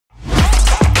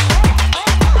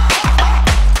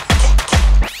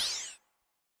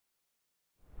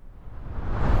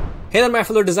Hey there, my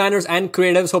fellow designers and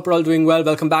creatives. Hope you're all doing well.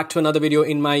 Welcome back to another video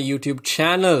in my YouTube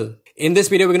channel. In this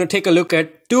video, we're going to take a look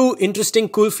at two interesting,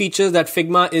 cool features that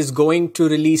Figma is going to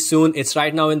release soon. It's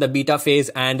right now in the beta phase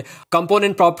and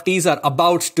component properties are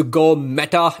about to go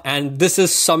meta. And this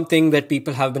is something that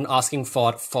people have been asking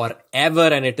for forever.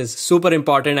 And it is super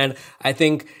important. And I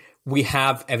think we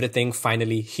have everything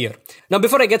finally here. Now,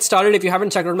 before I get started, if you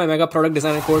haven't checked out my mega product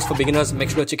designer course for beginners,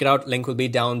 make sure to check it out. Link will be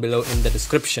down below in the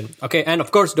description. Okay. And of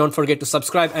course, don't forget to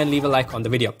subscribe and leave a like on the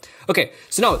video. Okay.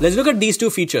 So now let's look at these two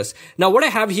features. Now, what I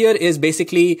have here is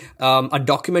basically a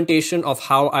documentation of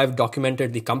how I've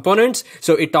documented the components.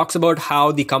 So it talks about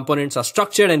how the components are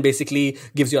structured and basically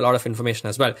gives you a lot of information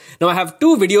as well. Now, I have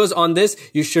two videos on this.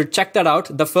 You should check that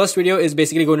out. The first video is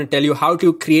basically going to tell you how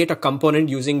to create a component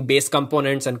using base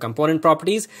components and component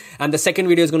properties. And the second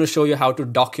video is going to show you how to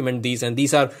document these. And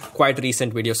these are quite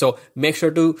recent videos. So make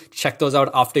sure to check those out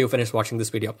after you finish watching this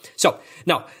video. So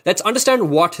now let's understand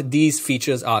what these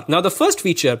features are. Now, the first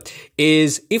feature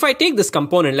is if I take this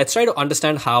component, let's try to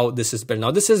understand how this is built.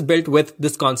 Now, this is built with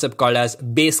this concept called as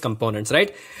base components,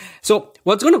 right? So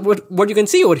what you can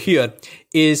see over here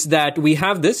is that we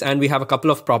have this and we have a couple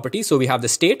of properties. So we have the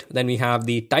state, then we have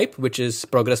the type, which is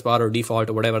progress bar or default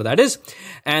or whatever that is.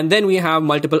 And then we have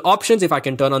multiple options. If I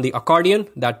can turn on the accordion,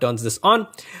 that turns this on.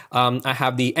 I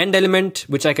have the end element,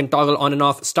 which I can toggle on and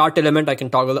off. Start element, I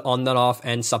can toggle on and off,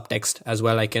 and subtext as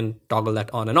well. I can toggle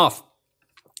that on and off.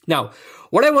 Now,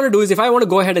 what I want to do is if I want to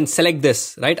go ahead and select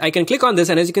this, right, I can click on this.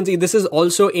 And as you can see, this is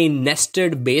also a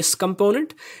nested base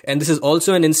component. And this is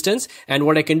also an instance. And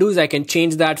what I can do is I can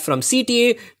change that from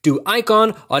CTA to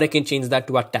icon, or I can change that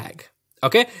to a tag.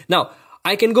 Okay. Now,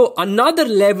 I can go another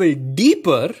level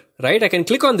deeper, right? I can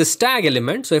click on this tag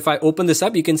element. So if I open this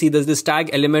up, you can see that this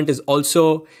tag element is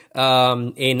also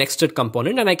a nested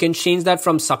component, and I can change that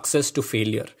from success to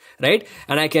failure, right?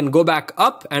 And I can go back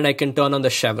up and I can turn on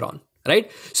the chevron.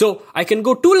 Right? So I can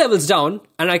go 2 levels down,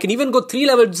 and I can even go 3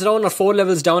 levels down or 4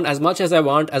 levels down as much as I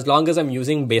want, as long as I'm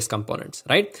using base components,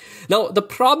 right? Now, the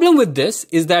problem with this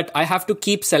is that I have to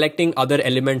keep selecting other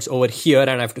elements over here,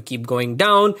 and I have to keep going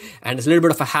down, and it's a little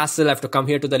bit of a hassle. I have to come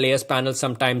here to the layers panel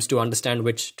sometimes to understand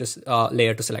which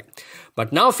layer to select.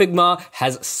 But now Figma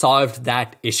has solved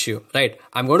that issue, right?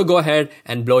 I'm going to go ahead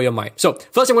and blow your mind. So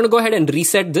first I'm going to go ahead and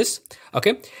reset this,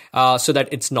 okay? So that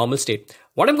it's normal state.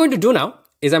 What I'm going to do now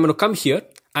is I'm going to come here.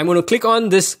 I'm going to click on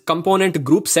this component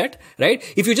group set, right?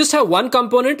 If you just have one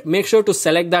component, make sure to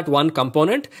select that one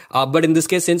component. But in this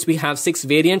case, since we have 6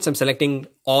 variants, I'm selecting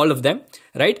all of them,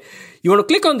 right? You want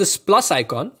to click on this plus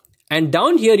icon. And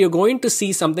down here, you're going to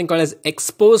see something called as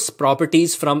expose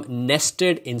properties from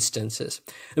nested instances.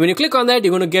 And when you click on that,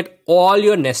 you're going to get all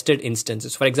your nested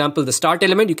instances. For example, the start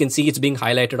element, you can see it's being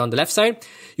highlighted on the left side.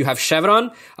 You have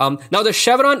chevron. Now the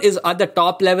chevron is at the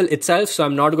top level itself, so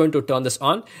I'm not going to turn this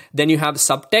on. Then you have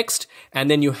subtext,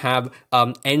 and then you have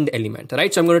end element,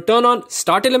 right? So I'm going to turn on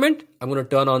start element, I'm going to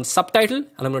turn on subtitle,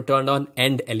 and I'm going to turn on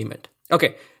end element.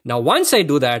 Okay, now once I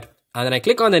do that, and then I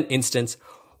click on an instance,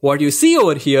 what you see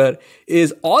over here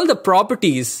is all the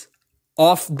properties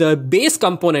of the base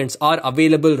components are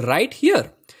available right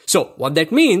here. So what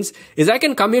that means is I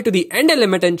can come here to the end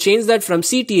element and change that from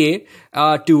CTA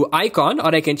to icon,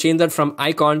 or I can change that from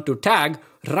icon to tag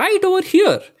right over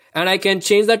here. And I can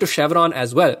change that to chevron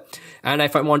as well. And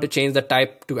if I want to change the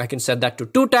type to, I can set that to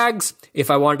 2 tags.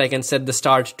 If I want, I can set the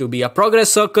start to be a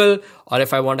progress circle. Or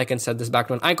if I want, I can set this back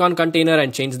to an icon container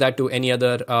and change that to any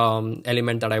other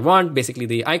element that I want, basically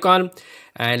the icon.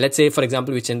 And let's say, for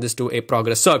example, we change this to a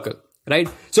progress circle, right?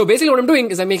 So basically what I'm doing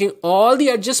is I'm making all the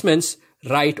adjustments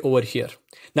right over here.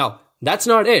 Now, that's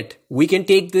not it. We can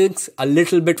take this a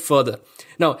little bit further.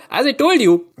 Now, as I told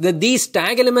you, that these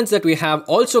tag elements that we have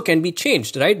also can be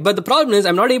changed, right? But the problem is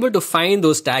I'm not able to find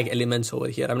those tag elements over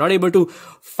here. I'm not able to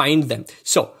find them.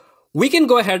 So we can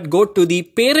go ahead, go to the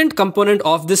parent component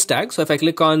of this tag. So if I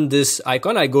click on this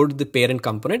icon, I go to the parent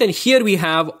component, and here we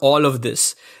have all of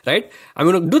this, right? I'm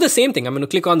going to do the same thing. I'm going to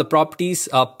click on the properties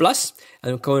plus,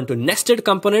 and I'm going to nested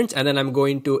components, and then I'm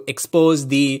going to expose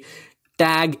the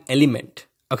tag element.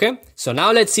 Okay, so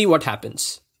now let's see what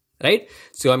happens, right?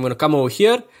 So I'm going to come over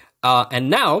here. And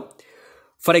now,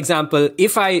 for example,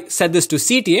 if I set this to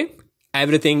CTA,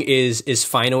 everything is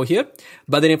fine over here.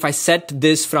 But then if I set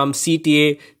this from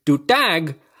CTA to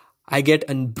tag, I get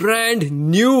a brand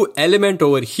new element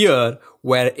over here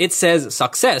where it says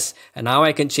success. And now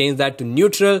I can change that to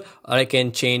neutral, or I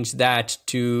can change that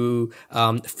to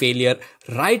failure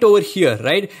right over here,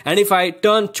 right? And if I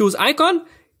choose icon,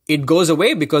 it goes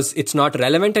away because it's not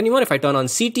relevant anymore. If I turn on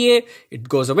CTA, it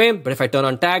goes away. But if I turn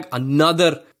on tag,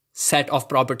 another set of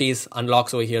properties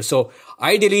unlocks over here. So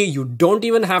ideally, you don't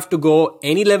even have to go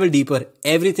any level deeper.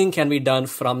 Everything can be done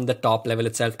from the top level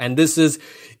itself. And this is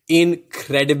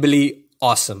incredibly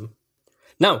awesome.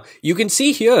 Now, you can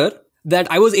see here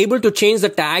that I was able to change the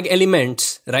tag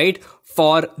elements, right,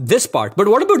 for this part. But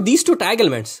what about these two tag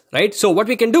elements, right? So what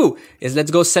we can do is let's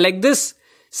go select this,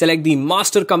 select the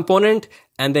master component,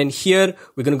 and then here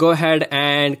we're going to go ahead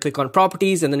and click on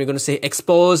properties, and then we're going to say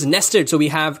expose nested. So we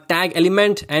have tag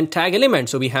element and tag element.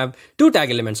 So we have two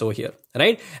tag elements over here,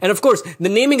 right? And of course, the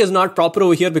naming is not proper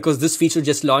over here because this feature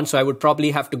just launched. So I would probably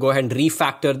have to go ahead and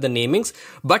refactor the namings,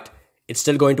 but it's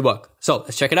still going to work. So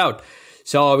let's check it out.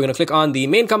 So we're going to click on the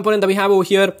main component that we have over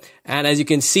here. And as you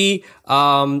can see,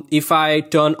 if I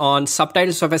turn on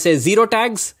subtitles, so if I say 0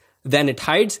 tags, then it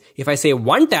hides. If I say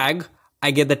 1 tag, I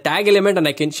get the tag element and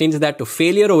I can change that to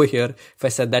failure over here. If I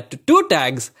set that to 2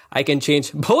 tags, I can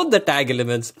change both the tag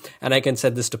elements and I can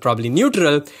set this to probably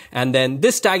neutral. And then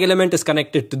this tag element is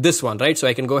connected to this one, right? So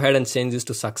I can go ahead and change this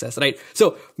to success, right?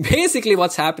 So basically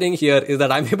what's happening here is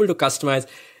that I'm able to customize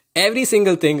every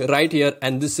single thing right here.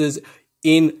 And this is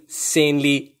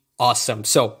insanely awesome.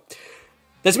 So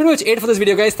that's pretty much it for this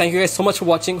video, guys. Thank you guys so much for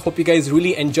watching. Hope you guys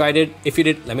really enjoyed it. If you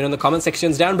did, let me know in the comment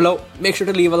sections down below. Make sure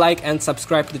to leave a like and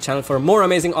subscribe to the channel for more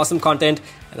amazing, awesome content.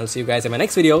 And I'll see you guys in my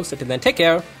next video. So till then, take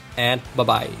care and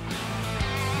bye-bye.